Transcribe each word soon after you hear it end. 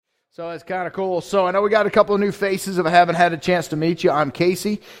So it's kind of cool. So I know we got a couple of new faces if I haven't had a chance to meet you. I'm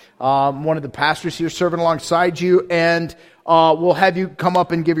Casey, one of the pastors here serving alongside you, and we'll have you come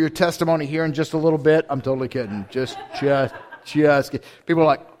up and give your testimony here in just a little bit. I'm totally kidding. Just people are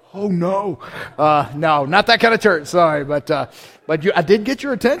like, oh no, no, not that kind of church. Sorry, but I did get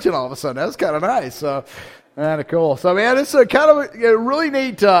your attention all of a sudden. That was kind of nice. So kind of cool. So man, it's a kind of a really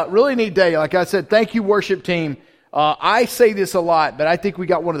neat day. Like I said, thank you, worship team. I say this a lot, but I think we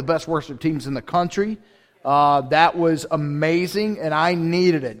got one of the best worship teams in the country. That was amazing, and I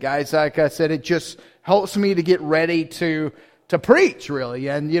needed it, guys. Like I said, it just helps me to get ready to preach, really.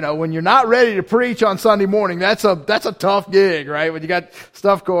 And you know, when you're not ready to preach on Sunday morning, that's a tough gig, right? When you got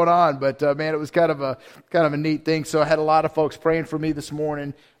stuff going on. But man, it was kind of a neat thing. So I had a lot of folks praying for me this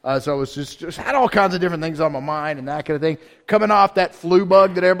morning. So I was just had all kinds of different things on my mind and that kind of thing. Coming off that flu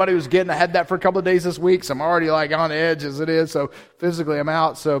bug that everybody was getting, I had that for a couple of days this week, so I'm already like on edge as it is. So physically I'm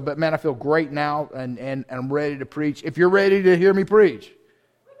out. So, but man, I feel great now, and I'm ready to preach. If you're ready to hear me preach,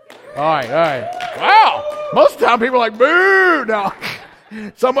 all right. Wow, most of the time people are like, boo, no.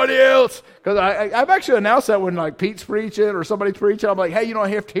 Somebody else, because I've actually announced that when like Pete's preaching or somebody's preaching, I'm like, hey, you don't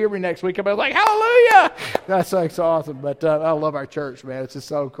have to hear me next week. I'm like, hallelujah! That's like so awesome. But I love our church, man. It's just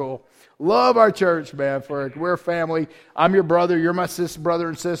so cool. Love our church, man. We're a family. I'm your brother. You're my brother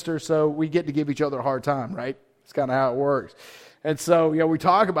and sister. So we get to give each other a hard time, right? It's kind of how it works. And so, we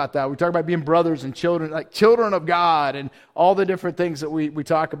talk about that. We talk about being brothers and children, like children of God, and all the different things that we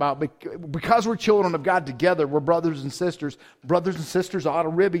talk about. Because we're children of God together, we're brothers and sisters. Brothers and sisters ought to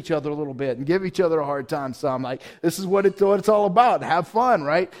rib each other a little bit and give each other a hard time some. Like, this is what it's all about. Have fun,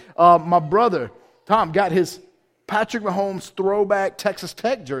 right? My brother, Tom, got his Patrick Mahomes throwback Texas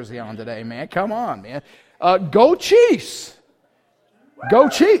Tech jersey on today, man. Come on, man. Go Chiefs. Go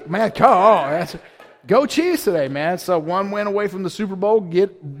Chiefs. Man, come on. Go Chiefs today, man. So one win away from the Super Bowl.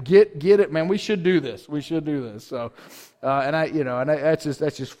 Get it, man. We should do this. So,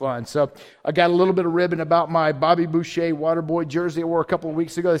 that's just fun. So I got a little bit of ribbon about my Bobby Boucher Waterboy jersey I wore a couple of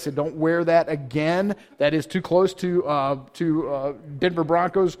weeks ago. They said, don't wear that again. That is too close to Denver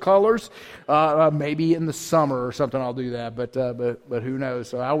Broncos colors. Maybe in the summer or something I'll do that, but who knows?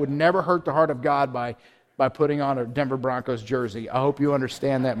 So I would never hurt the heart of God by putting on a Denver Broncos jersey. I hope you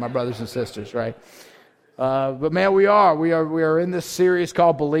understand that, my brothers and sisters, right? But man, we are in this series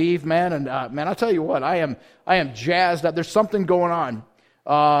called Believe, man, and man, I'll tell you what, I am jazzed up. There's something going on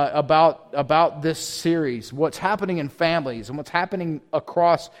about this series, what's happening in families and what's happening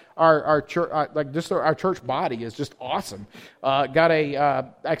across our church, our church body is just awesome. Got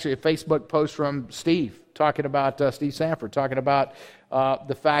actually a Facebook post from Steve talking about Steve Sanford talking about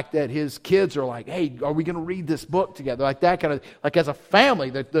the fact that his kids are like, hey, are we going to read this book together? Like that kind of, like as a family,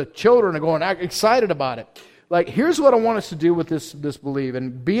 the children are going excited about it. Like, here's what I want us to do with this Believe.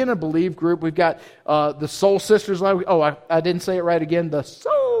 And being a Believe group, we've got the Soul Sisters. I didn't say it right again. The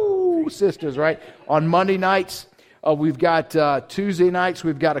Soul Sisters, right? On Monday nights. We've got Tuesday nights.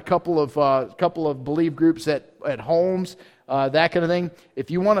 We've got a couple of Believe groups at homes. That kind of thing. If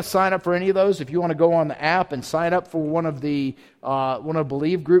you want to sign up for any of those, if you want to go on the app and sign up for one of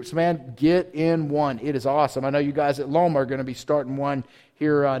Believe groups, man, get in one. It is awesome. I know you guys at Loma are going to be starting one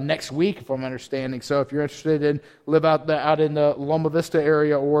here next week, if I'm understanding. So if you're interested in live out in the Loma Vista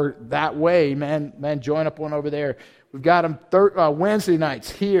area or that way, man, join up one over there. We've got them Wednesday nights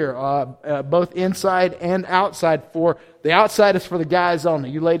here, both inside and outside. For the outside is for the guys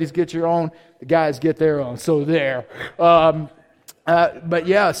only. You ladies get your own. The guys get their own. So there. But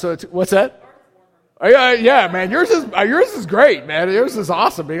yeah. So what's that? Oh, yeah, man. Yours is great, man. Yours is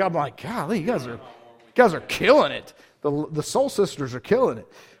awesome. I'm like, golly, you guys are killing it. The Soul Sisters are killing it.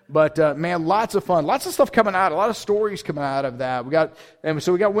 But man, lots of fun, lots of stuff coming out, a lot of stories coming out of that. We got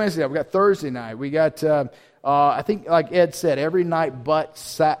Wednesday night, we got Thursday night, we got I think like Ed said, every night but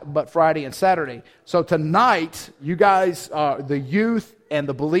Friday and Saturday. So tonight, you guys, the youth and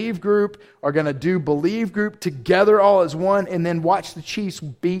the Believe group are going to do Believe group together all as one, and then watch the Chiefs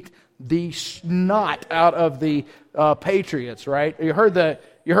beat the snot out of the Patriots. Right? You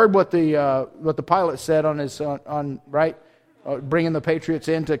heard what the pilot said on his right. Bringing the Patriots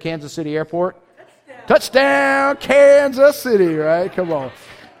into Kansas City Airport. Touchdown, Kansas City, right? Come on.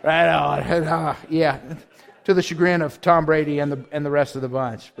 Right on. And, yeah, to the chagrin of Tom Brady and the rest of the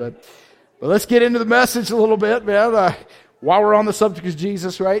bunch. But let's get into the message a little bit, man. While we're on the subject of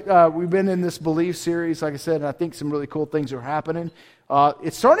Jesus, right? We've been in this Believe series, like I said, and I think some really cool things are happening.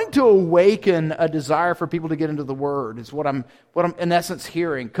 It's starting to awaken a desire for people to get into the Word. Is what I'm in essence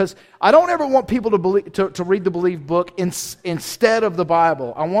hearing. Because I don't ever want people to read the Believe book instead of the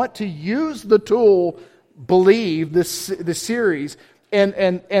Bible. I want to use the tool Believe this series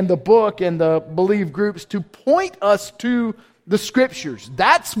and the book and the belief groups to point us to the Scriptures.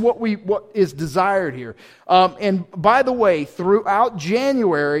 That's what is desired here. And by the way, throughout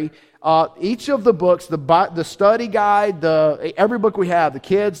January, each of the books, the study guide, every book we have, the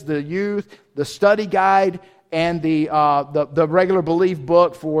kids, the youth, the study guide, and the regular belief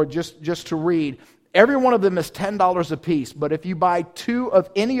book for just to read, every one of them is $10 a piece. But if you buy 2 of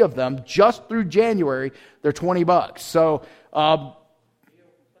any of them just through January, they're $20. So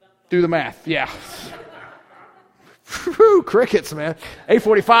do the math. Yeah. Whew, crickets, man.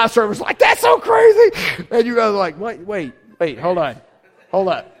 8:45 service, like, that's so crazy. And you guys are like, wait, hold on.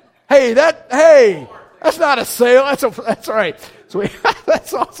 Hey, that's not a sale. That's all right. So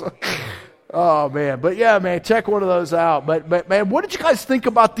that's awesome. Oh, man. But yeah, man, check one of those out. But man, what did you guys think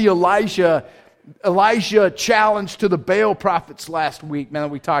about the Elijah challenge to the Baal prophets last week, man, that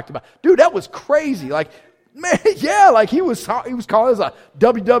we talked about? Dude, that was crazy. Like, man, yeah, like he was calling this a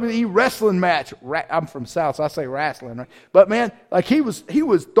WWE wrestling match. I'm from South, so I say wrestling, right? But man, like he was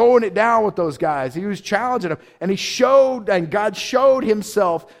throwing it down with those guys. He was challenging them, and God showed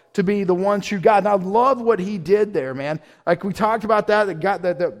Himself to be the one true God. And I love what He did there, man. Like we talked about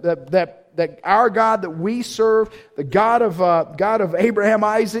that our God that we serve, the God of Abraham,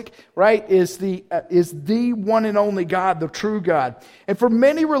 Isaac, right, is the one and only God, the true God. And for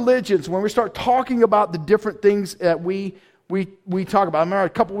many religions, when we start talking about the different things that we talk about, I remember a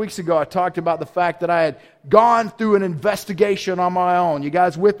couple weeks ago I talked about the fact that I had gone through an investigation on my own. You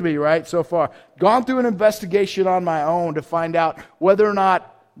guys with me, right, so far? Gone through an investigation on my own to find out whether or not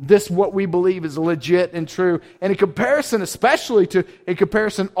what we believe is legit and true. And in comparison,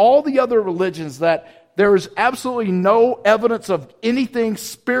 all the other religions, that there is absolutely no evidence of anything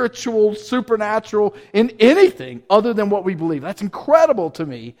spiritual, supernatural, in anything other than what we believe. That's incredible to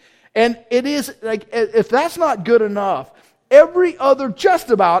me. And it is, like, if that's not good enough, just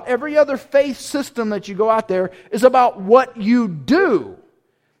about every other faith system that you go out there is about what you do.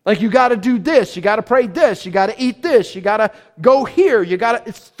 Like, you got to do this, you got to pray this, you got to eat this, you got to go here,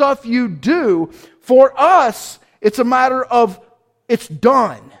 it's stuff you do. For us, it's a matter of, it's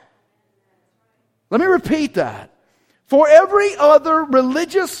done. Let me repeat that. For every other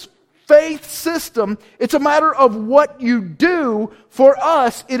religious faith system, it's a matter of what you do. For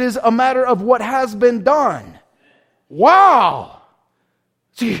us, it is a matter of what has been done. Wow!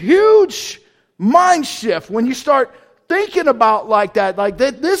 It's a huge mind shift when you start thinking about like that.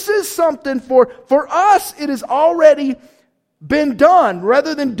 This is something for us, it has already been done.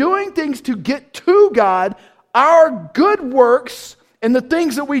 Rather than doing things to get to God, our good works and the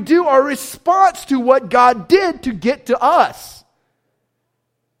things that we do are a response to what God did to get to us.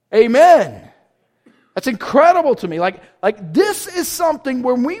 Amen. That's incredible to me. Like this is something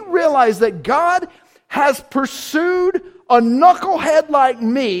when we realize that God has pursued a knucklehead like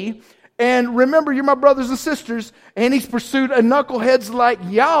me. And remember, you're my brothers and sisters, and He's pursued a knuckleheads like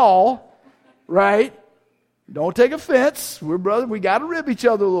y'all, right? Don't take offense. We're brothers. We got to rib each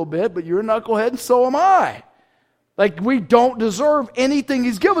other a little bit, but you're a knucklehead and so am I. Like, we don't deserve anything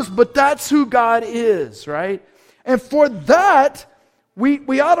He's given us, but that's who God is, right? And for that,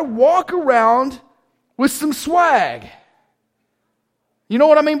 we ought to walk around with some swag. You know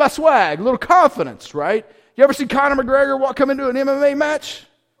what I mean by swag? A little confidence, right? You ever see Conor McGregor come into an MMA match?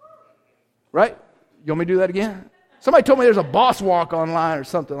 Right? You want me to do that again? Somebody told me there's a boss walk online or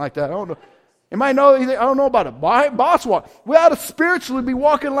something like that. I don't know. Anybody know anything? I don't know about a boss walk. We ought to spiritually be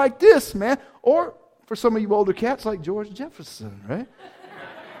walking like this, man. Or for some of you older cats, like George Jefferson, right?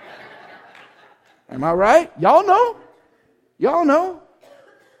 Am I right? Y'all know? Y'all know?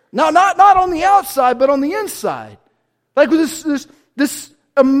 No, not on the outside, but on the inside. Like this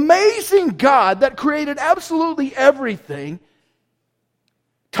amazing God that created absolutely everything,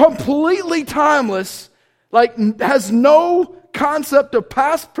 completely timeless, like has no concept of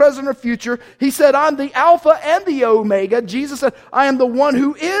past, present, or future. He said, I'm the Alpha and the Omega. Jesus said, I am the one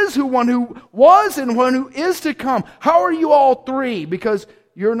who is, one who was, and one who is to come. How are you all three? Because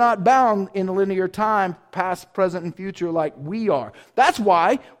you're not bound in linear time, past, present, and future like we are. That's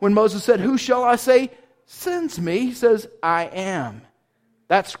why when Moses said, who shall I say sends me? He says, I am.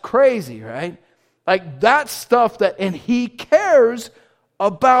 That's crazy, right? Like that stuff and He cares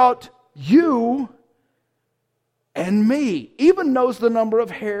about you and me. Even knows the number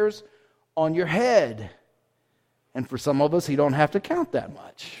of hairs on your head. And for some of us, He don't have to count that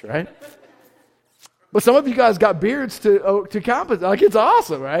much, right? But some of you guys got beards to compensate. Like, it's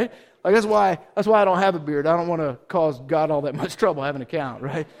awesome, right? Like, that's why I don't have a beard. I don't want to cause God all that much trouble having to count,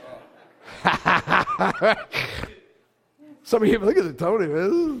 right? Some of you, look at the Tony,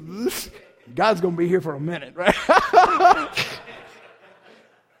 man. God's going to be here for a minute, right?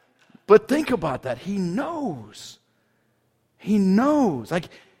 But think about that. He knows. He knows. Like,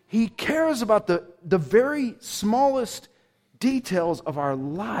 he cares about the very smallest details of our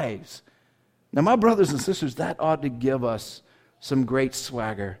lives. Now, my brothers and sisters, that ought to give us some great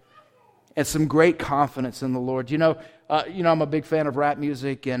swagger and some great confidence in the Lord. You know, I'm a big fan of rap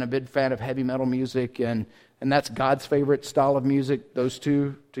music and a big fan of heavy metal music, and that's God's favorite style of music, those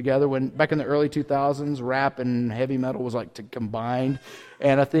two together. When back in the early 2000s, rap and heavy metal was like combined.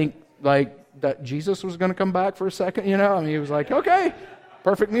 And I think like that Jesus was going to come back for a second, you know? I mean, he was like, okay,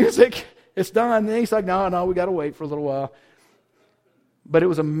 perfect music, it's done. And then he's like, no, we got to wait for a little while. But it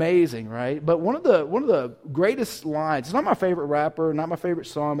was amazing, right? But one of the greatest lines, it's not my favorite rapper, not my favorite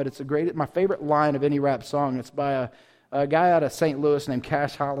song, but it's my favorite line of any rap song. It's by a guy out of St. Louis named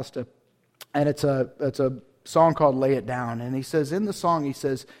Cash Hollister. And it's a song called Lay It Down. And he says, in the song, he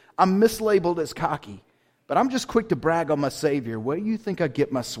says, I'm mislabeled as cocky, but I'm just quick to brag on my Savior. Where do you think I get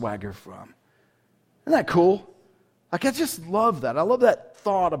my swagger from? Isn't that cool? Like, I just love that. I love that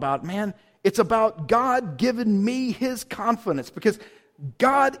thought about, man, it's about God giving me his confidence, because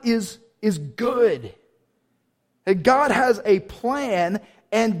God is good. And God has a plan,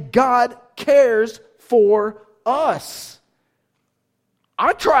 and God cares for us.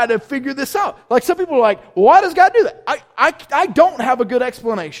 I try to figure this out. Like, some people are like, why does God do that? I don't have a good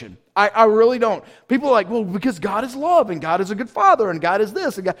explanation. I really don't. People are like, well, because God is love, and God is a good father, and God is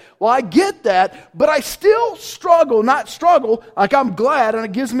this. And God. Well, I get that, but I still not struggle. Like, I'm glad, and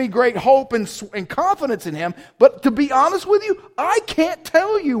it gives me great hope and confidence in him. But to be honest with you, I can't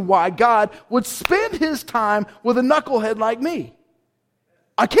tell you why God would spend his time with a knucklehead like me.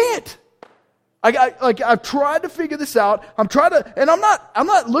 I can't. I've tried to figure this out. I'm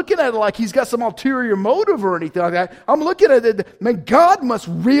not looking at it like he's got some ulterior motive or anything like that. I'm looking at it, man, God must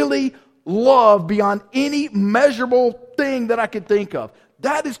really love beyond any measurable thing that I could think of.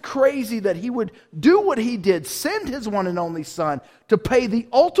 That is crazy that he would do what he did, send his one and only son to pay the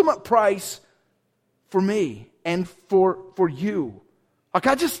ultimate price for me and for you. Like,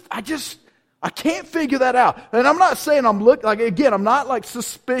 I can't figure that out. And I'm not saying I'm not like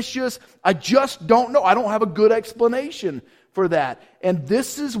suspicious. I just don't know. I don't have a good explanation for that. And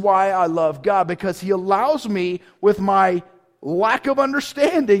this is why I love God, because he allows me, with my lack of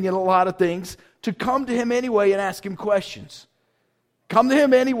understanding in a lot of things, to come to him anyway and ask him questions. Come to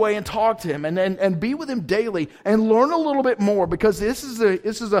him anyway and talk to him and be with him daily and learn a little bit more, because this is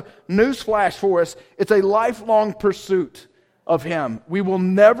a news flash for us. It's a lifelong pursuit of him. We will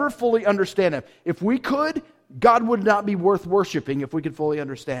never fully understand him. If we could, God would not be worth worshiping if we could fully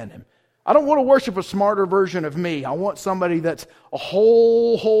understand him. I don't want to worship a smarter version of me. I want somebody that's a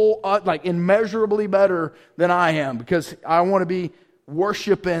whole like immeasurably better than I am, because I want to be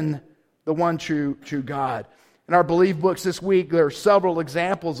worshiping the one true God. In our Believe books this week, there are several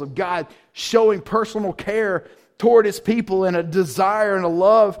examples of God showing personal care toward his people and a desire and a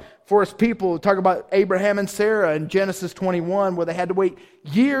love for his people. We talk about Abraham and Sarah in Genesis 21, where they had to wait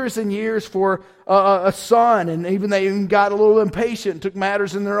years and years for a son, and they even got a little impatient and took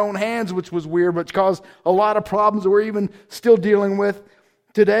matters in their own hands, which was weird, but caused a lot of problems that we're even still dealing with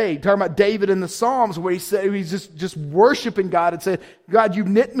today. Talking about David in the Psalms, where he said he's just worshiping God and said, God, you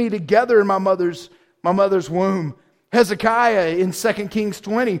knit me together in my mother's womb. Hezekiah in 2 Kings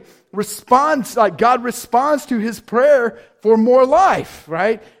 20 God responds to his prayer for more life,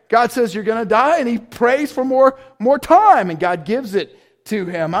 right? God says you're going to die, and he prays for more time, and God gives it to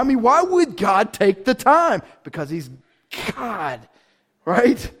him. I mean, why would God take the time? Because he's God,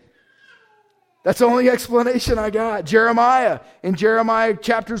 right? That's the only explanation I got. Jeremiah, in Jeremiah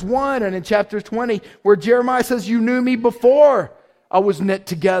chapters 1 and in chapter 20, where Jeremiah says, you knew me before I was knit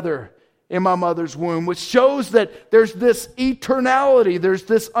together in my mother's womb, which shows that there's this eternality, there's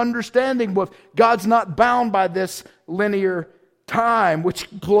this understanding of God's not bound by this linear time, which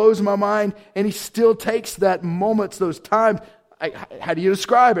blows my mind, and he still takes that moments, those times, how do you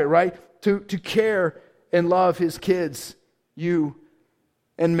describe it, right? To care and love his kids, you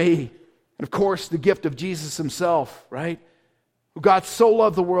and me. And of course, the gift of Jesus himself, right? Who God so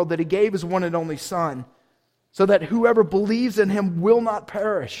loved the world that he gave his one and only son, so that whoever believes in him will not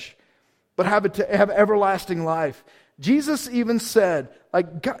perish, but have everlasting life. Jesus even said,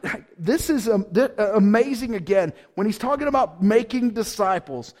 like, God, this is amazing again. When he's talking about making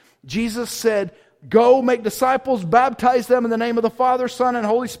disciples, Jesus said, go make disciples, baptize them in the name of the Father, Son, and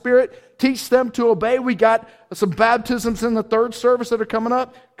Holy Spirit. Teach them to obey. We got some baptisms in the third service that are coming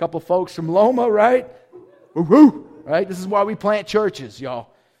up. A couple folks from Loma, right? Woo-hoo, right? This is why we plant churches, y'all.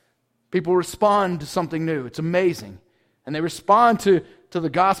 People respond to something new. It's amazing. And they respond to to the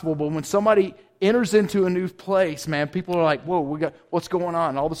gospel, but when somebody enters into a new place, man, people are like, whoa, what's going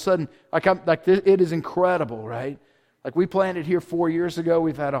on? All of a sudden, it is incredible, right? Like we planted here 4 years ago.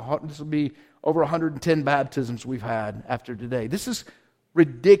 This will be over 110 baptisms we've had after today. This is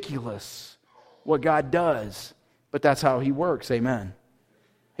ridiculous what God does, but that's how He works, amen.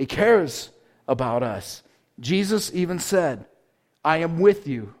 He cares about us. Jesus even said, I am with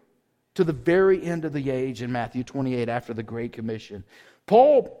you to the very end of the age in Matthew 28 after the Great Commission.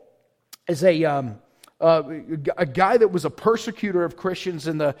 Paul is a guy that was a persecutor of Christians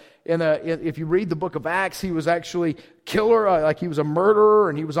if you read the book of Acts, he was actually killer, he was a murderer,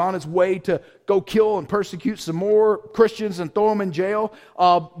 and he was on his way to go kill and persecute some more Christians and throw them in jail.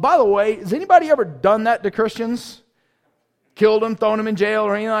 By the way, has anybody ever done that to Christians? Killed them, thrown them in jail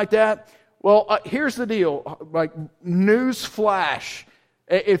or anything like that? Well, here's the deal, news flash.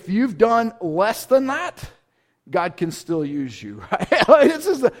 If you've done less than that, God can still use you. Right? This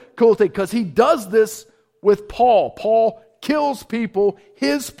is the cool thing, because He does this with Paul. Paul kills people,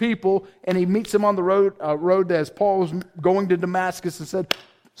 his people, and he meets him on the road as Paul was going to Damascus and said,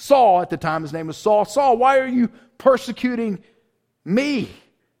 Saul, at the time his name was Saul, Saul, why are you persecuting me?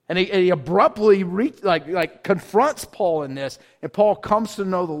 And he abruptly confronts Paul in this, and Paul comes to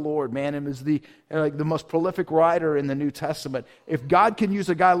know the Lord, man, and is the most prolific writer in the New Testament. If God can use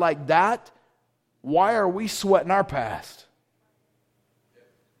a guy like that, why are we sweating our past?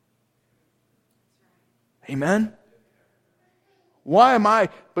 Amen? Why am I?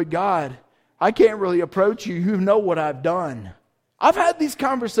 But God, I can't really approach you. You know what I've done. I've had these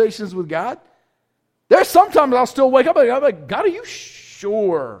conversations with God. There's sometimes I'll still wake up and I'm like, God, are you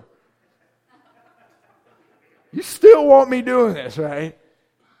sure? You still want me doing this, right?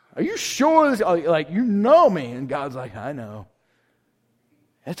 Are you sure? You know me. And God's like, I know.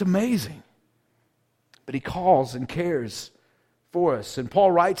 It's amazing. But He calls and cares for us. And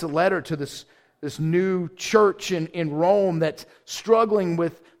Paul writes a letter to this new church in Rome that's struggling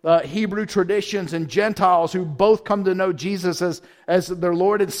with Hebrew traditions and Gentiles who both come to know Jesus as their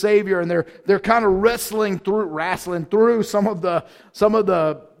Lord and Savior, and they're kind of wrestling through some of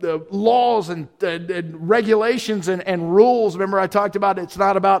the laws and regulations and rules. Remember, I talked about it's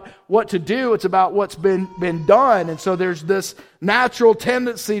not about what to do; it's about what's been done. And so there's this natural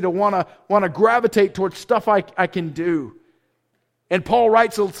tendency to want to gravitate towards stuff I can do. And Paul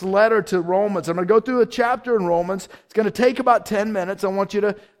writes a letter to Romans. I'm going to go through a chapter in Romans. It's going to take about 10 minutes. I want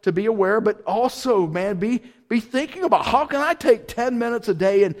you to be aware, but also, man, be thinking about how can I take 10 minutes a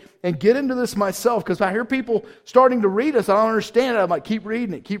day and get into this myself? Because I hear people starting to read this. I don't understand it. I'm like, keep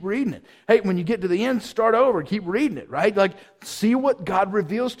reading it. Hey, when you get to the end, start over. Keep reading it, right? Like, see what God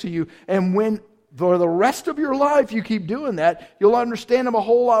reveals to you. And when for the rest of your life you keep doing that, you'll understand Him a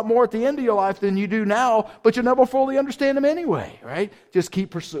whole lot more at the end of your life than you do now, but you'll never fully understand Him anyway, right? Just keep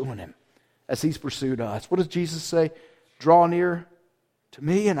pursuing Him as He's pursued us. What does Jesus say? Draw near to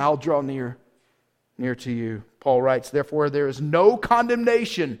me and I'll draw near to you. Paul writes, therefore there is no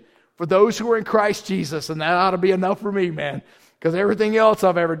condemnation for those who are in Christ Jesus. And that ought to be enough for me, man. Because everything else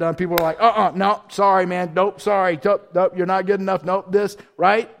I've ever done, people are like, no, sorry, man. Nope, sorry. Nope, you're not good enough. Nope, this,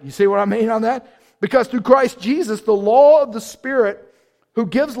 right? You see what I mean on that? Because through Christ Jesus, the law of the Spirit who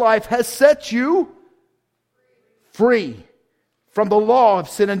gives life has set you free from the law of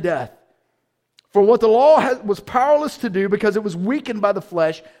sin and death. For what the law was powerless to do because it was weakened by the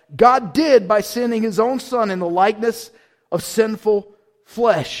flesh, God did by sending His own Son in the likeness of sinful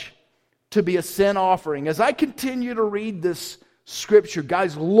flesh to be a sin offering. As I continue to read this Scripture,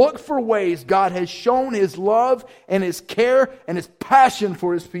 guys, look for ways God has shown His love and His care and His passion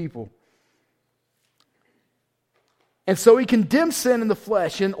for His people. And so He condemns sin in the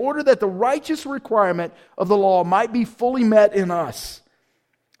flesh in order that the righteous requirement of the law might be fully met in us,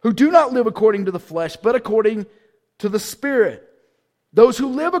 who do not live according to the flesh, but according to the Spirit. Those who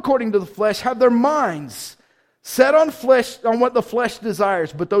live according to the flesh have their minds set on what the flesh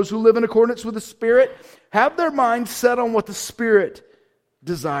desires, but those who live in accordance with the Spirit have their minds set on what the Spirit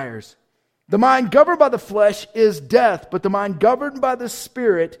desires. The mind governed by the flesh is death, but the mind governed by the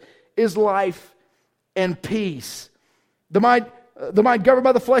Spirit is life and peace. The mind governed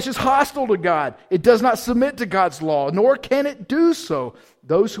by the flesh is hostile to God. It does not submit to God's law, nor can it do so.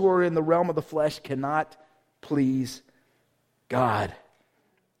 Those who are in the realm of the flesh cannot please God.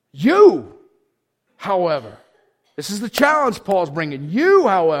 You, however, this is the challenge Paul's bringing. You,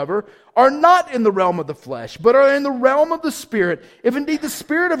 however, are not in the realm of the flesh, but are in the realm of the Spirit. If indeed the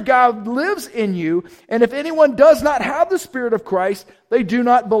Spirit of God lives in you, and if anyone does not have the Spirit of Christ, they do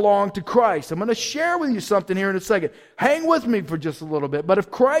not belong to Christ. I'm going to share with you something here in a second. Hang with me for just a little bit. But if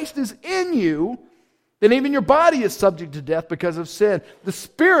Christ is in you, then even your body is subject to death because of sin. The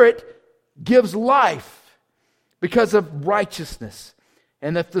Spirit gives life because of righteousness.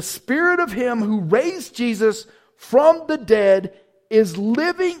 And if the Spirit of Him who raised Jesus from the dead is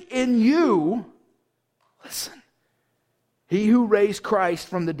living in you, listen, He who raised Christ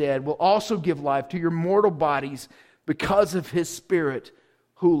from the dead will also give life to your mortal bodies because of His Spirit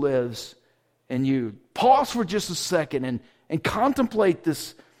who lives in you. Pause for just a second and contemplate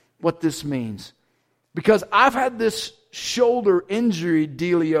this, what this means. Because I've had this shoulder injury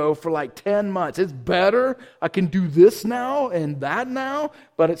dealio for like 10 months. It's better. I can do this now and that now,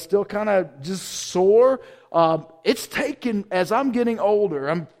 but it's still kind of just sore. It's taken, as I'm getting older,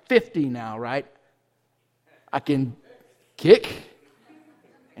 I'm 50 now, right? I can kick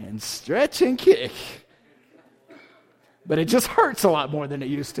and stretch and kick. But it just hurts a lot more than it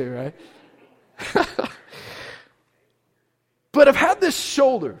used to, right? But I've had this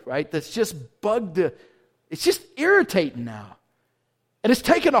shoulder, right, that's just it's just irritating now. And it's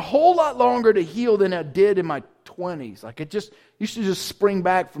taken a whole lot longer to heal than it did in my 20s. Like it just used to just spring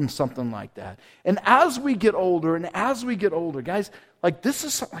back from something like that. And as we get older, guys, like this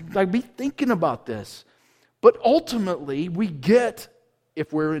is like be thinking about this. But ultimately, we get,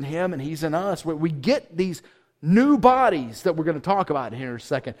 if we're in Him and He's in us, we get these new bodies that we're going to talk about here in a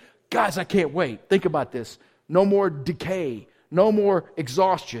second. Guys, I can't wait. Think about this. No more decay. No more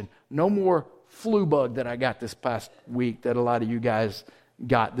exhaustion. No more flu bug that I got this past week that a lot of you guys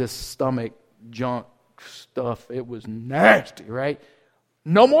got, this stomach junk stuff. It was nasty, right?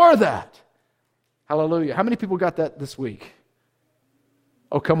 No more of that. Hallelujah. How many people got that this week?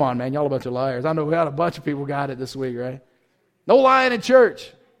 Oh, come on, man. Y'all a bunch of liars. I know we had a bunch of people got it this week, right? No lying in church.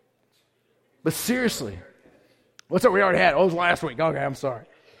 But seriously, what's that we already had? Oh, it was last week. Okay, I'm sorry.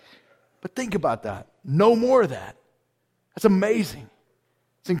 But think about that. No more of that. That's amazing.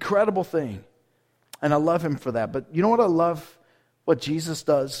 It's an incredible thing. And I love Him for that. But you know what I love? What Jesus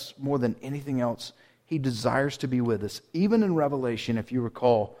does more than anything else? He desires to be with us. Even in Revelation, if you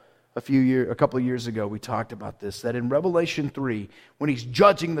recall, a couple of years ago, we talked about this, that in Revelation 3, when He's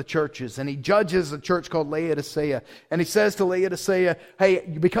judging the churches, and He judges a church called Laodicea, and He says to Laodicea, hey,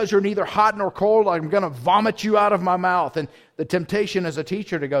 because you're neither hot nor cold, I'm going to vomit you out of my mouth. And the temptation as a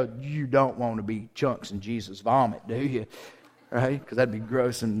teacher to go, you don't want to be chunks in Jesus' vomit, do you? Right? Because that'd be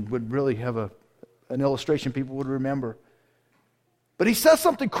gross and would really have an illustration people would remember. But He says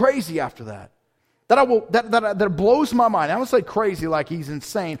something crazy after that. That blows my mind. I don't say crazy like He's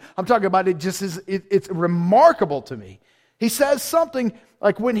insane. I'm talking about it's remarkable to me. He says something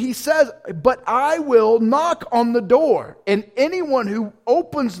like when He says, but I will knock on the door, and anyone who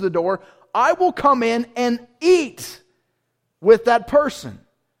opens the door, I will come in and eat with that person.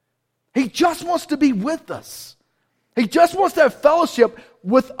 He just wants to be with us. He just wants to have fellowship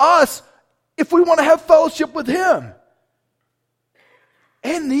with us if we want to have fellowship with Him.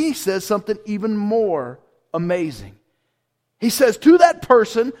 And He says something even more amazing. He says, to that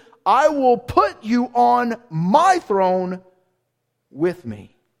person, I will put you on my throne with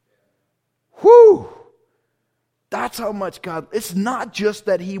me. Whew! That's how much God, it's not just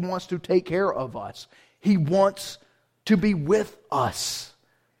that He wants to take care of us. He wants to be with us.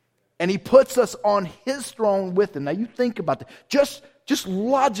 And He puts us on His throne with Him. Now you think about that. Just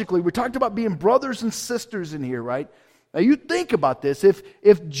logically, we talked about being brothers and sisters in here, right? Now you think about this.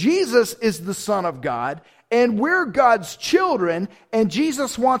 If Jesus is the Son of God and we're God's children and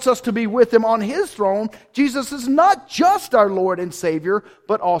Jesus wants us to be with Him on His throne, Jesus is not just our Lord and Savior,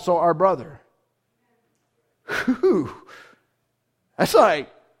 but also our brother. Whew. That's like,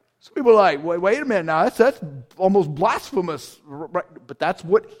 some people are like, wait a minute now, that's almost blasphemous. But that's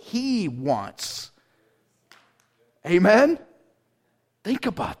what He wants. Amen? Think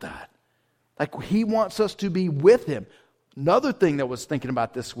about that. Like He wants us to be with Him. Another thing that I was thinking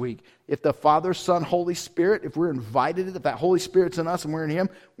about this week, if the Father, Son, Holy Spirit, if we're invited, if that Holy Spirit's in us and we're in Him,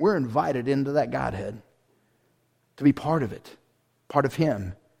 we're invited into that Godhead to be part of it, part of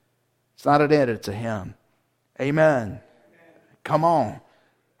Him. It's not an it, it's a Him. Amen. Come on.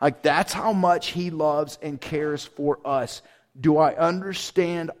 Like that's how much He loves and cares for us. Do I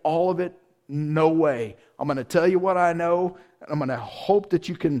understand all of it? No way. I'm going to tell you what I know, and I'm going to hope that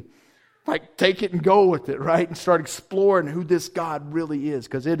you can take it and go with it, right? And start exploring who this God really is,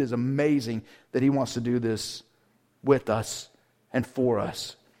 because it is amazing that He wants to do this with us and for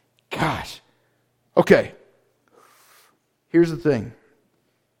us. Gosh. Okay. Here's the thing.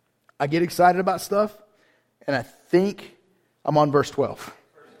 I get excited about stuff, and I think I'm on verse 12.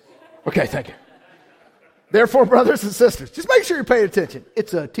 Okay, thank you. Therefore, brothers and sisters, just make sure you're paying attention.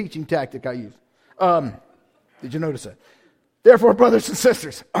 It's a teaching tactic I use. Did you notice that? Therefore, brothers and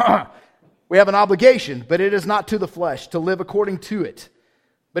sisters, We have an obligation, but it is not to the flesh, to live according to it.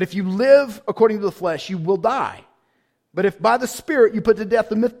 But if you live according to the flesh, you will die. But if by the Spirit you put to death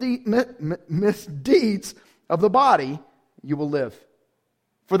the misdeeds of the body, you will live.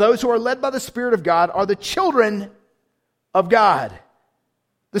 For those who are led by the Spirit of God are the children of God.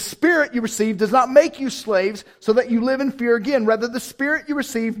 The Spirit you received does not make you slaves so that you live in fear again. Rather, the Spirit you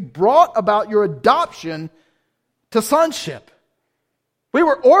received brought about your adoption to sonship. We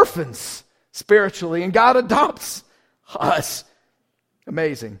were orphans spiritually, and God adopts us.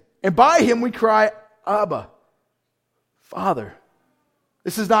 Amazing. And by Him we cry, Abba, Father.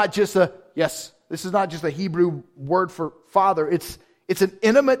 This is not just a Hebrew word for father. It's an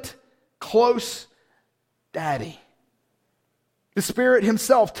intimate, close daddy. The Spirit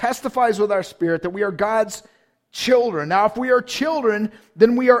Himself testifies with our spirit that we are God's children. Now, if we are children,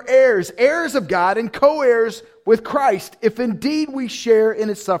 then we are heirs, heirs of God and co-heirs with Christ, if indeed we share in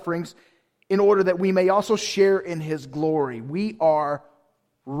His sufferings, in order that we may also share in His glory. We are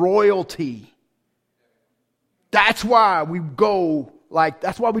royalty. That's why we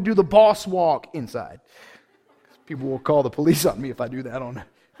that's why we do the boss walk inside. People will call the police on me if I do that on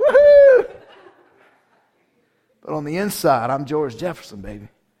woohoo! But on the inside, I'm George Jefferson, baby.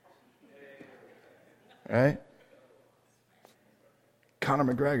 Right?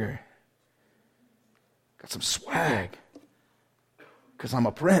 Conor McGregor. Got some swag. Because I'm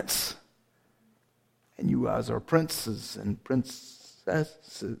a prince. And you guys are princes and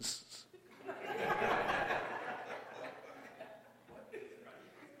princesses.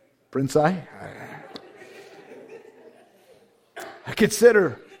 Prince I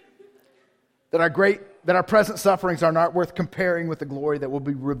consider that our present sufferings are not worth comparing with the glory that will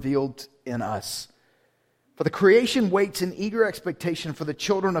be revealed in us. For the creation waits in eager expectation for the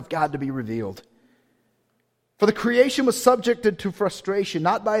children of God to be revealed. For the creation was subjected to frustration,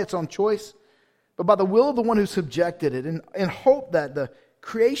 not by its own choice, but by the will of the one who subjected it, in hope that the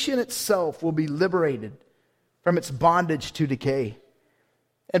creation itself will be liberated from its bondage to decay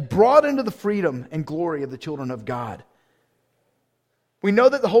and brought into the freedom and glory of the children of God. We know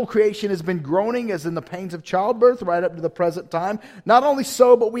that the whole creation has been groaning as in the pains of childbirth right up to the present time. Not only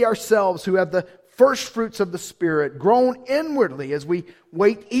so, but we ourselves who have the first fruits of the Spirit groan inwardly as we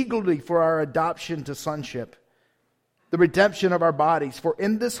wait eagerly for our adoption to sonship, the redemption of our bodies. For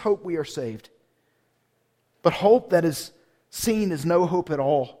in this hope we are saved. But hope that is seen is no hope at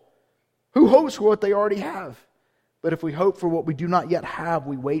all. Who hopes for what they already have? But if we hope for what we do not yet have,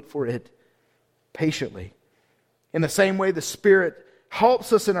 we wait for it patiently. In the same way, the Spirit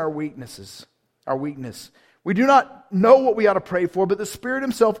helps us in our weakness. We do not know what we ought to pray for, but the Spirit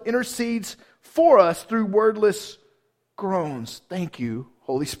Himself intercedes for us through wordless groans. Thank you,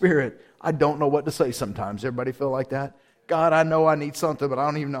 Holy Spirit. I don't know what to say sometimes. Everybody feel like that? God, I know I need something, but I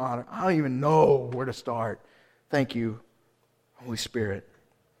don't even know where to start. Thank you, Holy Spirit.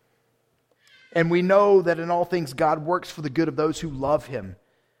 And we know that in all things God works for the good of those who love Him,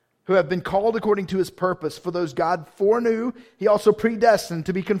 who have been called according to His purpose. For those God foreknew, He also predestined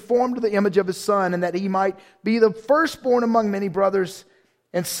to be conformed to the image of His Son, and that He might be the firstborn among many brothers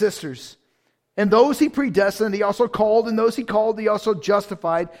and sisters. And those He predestined, He also called, and those He called, He also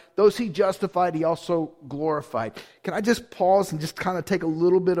justified. Those He justified, He also glorified. Can I just pause and just kind of take a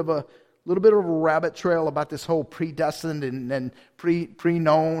little bit of a rabbit trail about this whole predestined and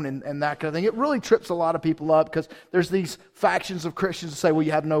pre-known and that kind of thing? It really trips a lot of people up because there's these factions of Christians that say, well,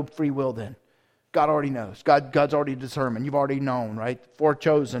 you have no free will then. God already knows. God's already determined. You've already known, right?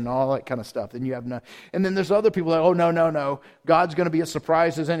 Forechosen, all that kind of stuff. Then you have no. And then there's other people that, oh, no. God's going to be as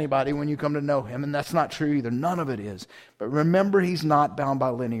surprised as anybody when you come to know Him. And that's not true either. None of it is. But remember, He's not bound by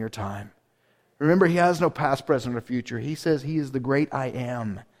linear time. Remember, He has no past, present, or future. He says He is the great I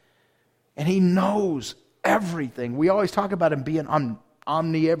am. And He knows everything. We always talk about Him being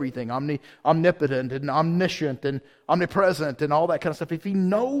omnipotent and omniscient and omnipresent and all that kind of stuff. If He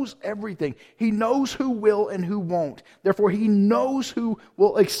knows everything, He knows who will and who won't. Therefore, He knows who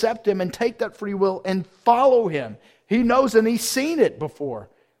will accept Him and take that free will and follow Him. He knows, and He's seen it before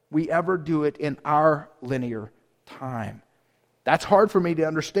we ever do it in our linear time. That's hard for me to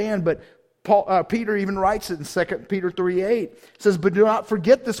understand, but Peter even writes it in 2 Peter 3:8. It says, but do not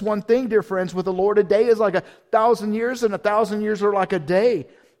forget this one thing, dear friends. With the Lord, a day is like 1,000 years, and 1,000 years are like a day.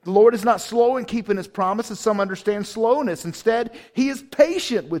 The Lord is not slow in keeping His promise, as some understand slowness. Instead, He is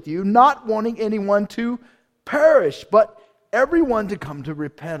patient with you, not wanting anyone to perish, but everyone to come to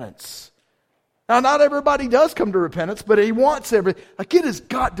repentance. Now, not everybody does come to repentance, but He wants everything. Like, it has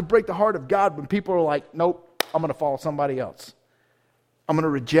got to break the heart of God when people are like, nope, I'm going to follow somebody else. I'm going to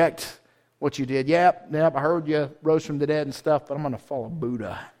reject what you did. Yep, I heard you rose from the dead and stuff, but I'm going to follow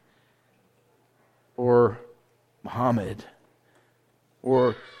Buddha. or Muhammad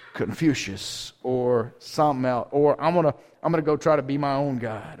or Confucius or something else, or I'm gonna go try to be my own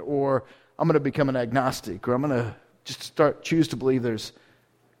God, or I'm gonna become an agnostic, or I'm gonna just choose to believe there's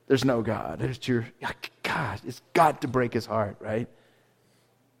no God. God, it's got to break his heart, right?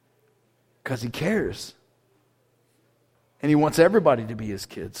 Because he cares. And he wants everybody to be his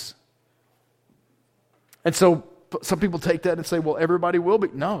kids. And so some people take that and say, well, everybody will be.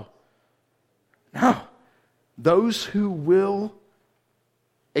 No. Those who will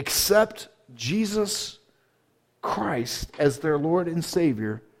accept Jesus Christ as their Lord and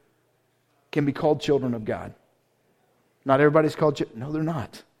Savior can be called children of God. Not everybody's called children. No, they're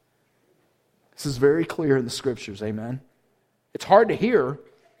not. This is very clear in the Scriptures, amen? It's hard to hear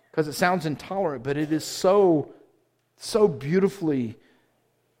because it sounds intolerant, but it is so beautifully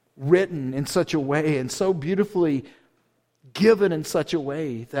written in such a way and so beautifully given in such a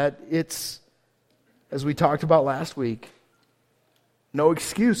way that it's, as we talked about last week, no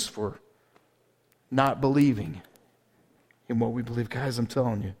excuse for not believing in what we believe. Guys, I'm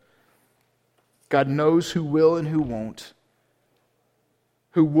telling you, God knows who will and who won't,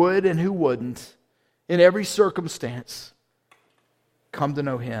 who would and who wouldn't, in every circumstance, come to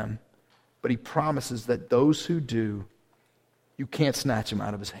know Him. But He promises that those who do, you can't snatch them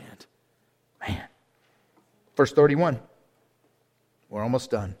out of His hand. Man. Verse 31. We're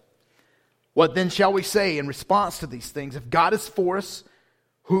almost done. What then shall we say in response to these things? If God is for us,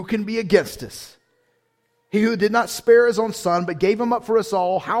 who can be against us? He who did not spare His own Son, but gave Him up for us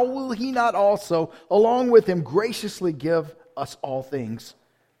all, how will He not also, along with Him, graciously give us all things?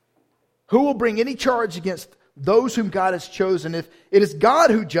 Who will bring any charge against those whom God has chosen? If it is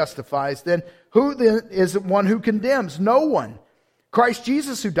God who justifies, then who then is the one who condemns? No one. Christ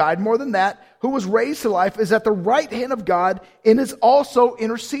Jesus, who died, more than that, who was raised to life, is at the right hand of God and is also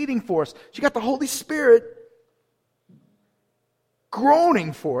interceding for us. So you got the Holy Spirit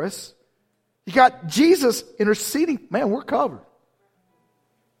groaning for us. You got Jesus interceding. Man, we're covered.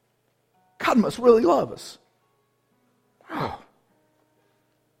 God must really love us. Oh.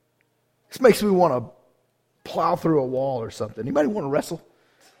 This makes me want to plow through a wall or something. Anybody want to wrestle?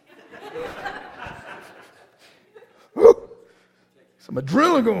 Some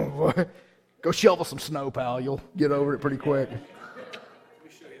adrenaline going, boy. Go shovel some snow, pal. You'll get over it pretty quick.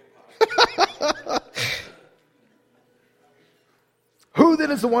 Who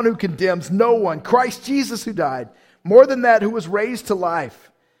then is the one who condemns? No one. Christ Jesus, who died, more than that, who was raised to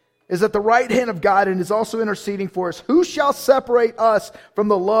life, is at the right hand of God and is also interceding for us. Who shall separate us from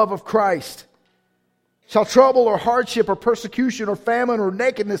the love of Christ? Shall trouble or hardship or persecution or famine or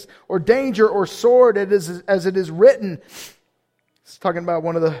nakedness or danger or sword, as it is written? It's talking about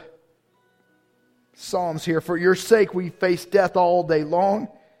one of the Psalms here. For your sake we face death all day long.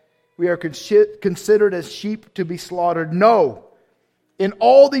 We are considered as sheep to be slaughtered. No, in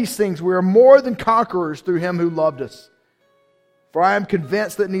all these things we are more than conquerors through Him who loved us. For I am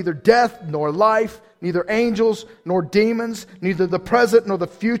convinced that neither death nor life, neither angels nor demons, neither the present nor the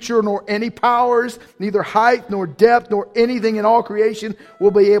future, nor any powers, neither height nor depth, nor anything in all creation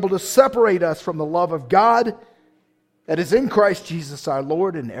will be able to separate us from the love of God that is in Christ Jesus our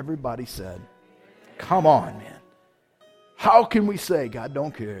Lord. And everybody said, come on, man. How can we say God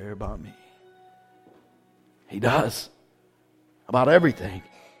don't care about me? He does. About everything.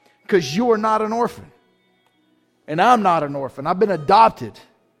 Because you are not an orphan. And I'm not an orphan. I've been adopted.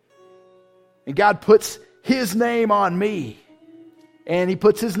 And God puts His name on me. And He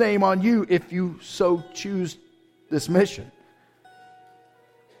puts His name on you if you so choose this mission.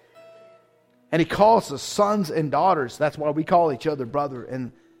 And He calls us sons and daughters. That's why we call each other brother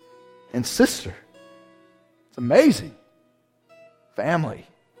and sister. It's amazing. Family.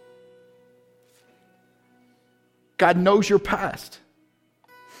 God knows your past.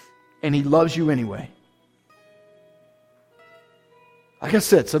 And He loves you anyway. Like I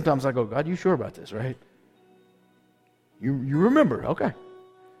said, sometimes I go, God, you sure about this, right? You remember, okay.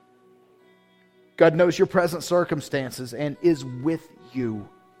 God knows your present circumstances and is with you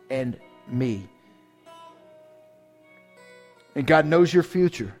and me. And God knows your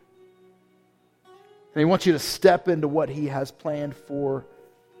future. And He wants you to step into what He has planned for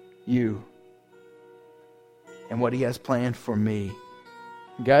you. And what He has planned for me.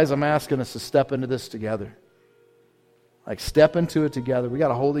 And guys, I'm asking us to step into this together. Like, step into it together. We got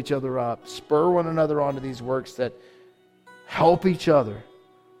to hold each other up. Spur one another onto these works that help each other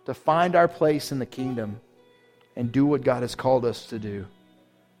to find our place in the kingdom and do what God has called us to do.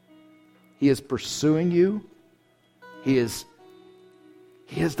 He is pursuing you. He has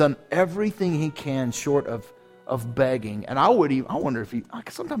done everything He can short of of begging. And I wonder if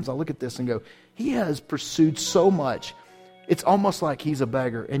sometimes I look at this and go, he has pursued so much. It's almost like he's a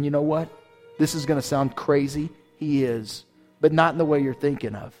beggar. And you know what? This is going to sound crazy. He is. But not in the way you're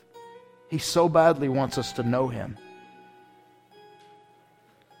thinking of. He so badly wants us to know him.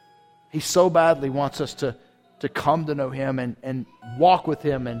 He so badly wants us to come to know him and walk with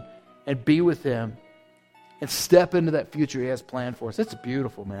him and be with him and step into that future he has planned for us. It's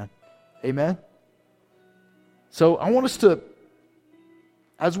beautiful, man. Amen? So I want us to,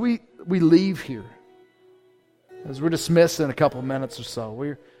 as we leave here, as we're dismissed in a couple of minutes or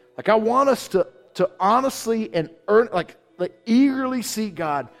so, I want us to honestly and eagerly seek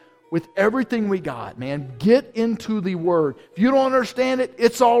God with everything we got, man. Get into the Word. If you don't understand it,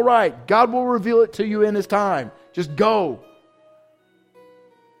 it's all right. God will reveal it to you in His time. Just go.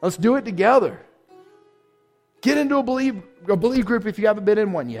 Let's do it together. Get into a believe group if you haven't been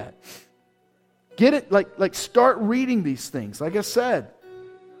in one yet. Get it, start reading these things. Like I said,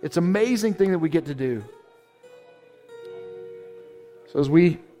 it's an amazing thing that we get to do. So I'm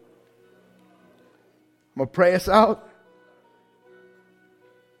going to pray us out.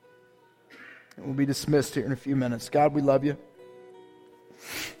 And we'll be dismissed here in a few minutes. God, we love you.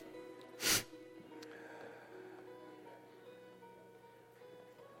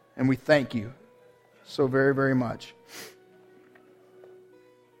 And we thank you so very, very much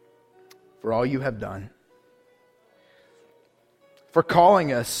for all you have done. For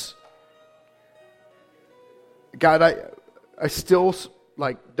calling us. God, I still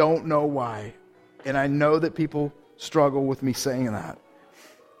don't know why. And I know that people struggle with me saying that.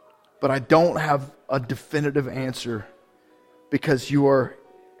 But I don't have a definitive answer because you are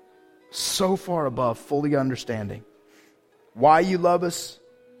so far above fully understanding why you love us,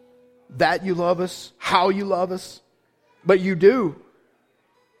 that you love us, how you love us. But you do.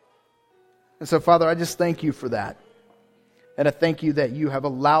 And so, Father, I just thank you for that. And I thank you that you have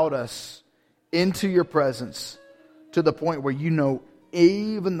allowed us into your presence to the point where you know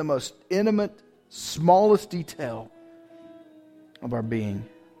even the most intimate, smallest detail of our being.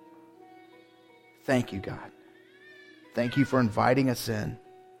 Thank you, God. Thank you for inviting us in.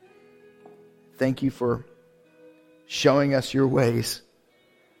 Thank you for showing us your ways.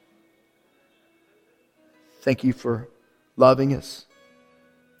 Thank you for loving us,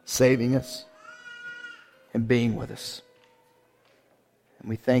 saving us, and being with us. And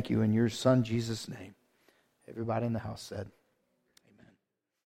we thank you in your Son, Jesus' name. Everybody in the house said,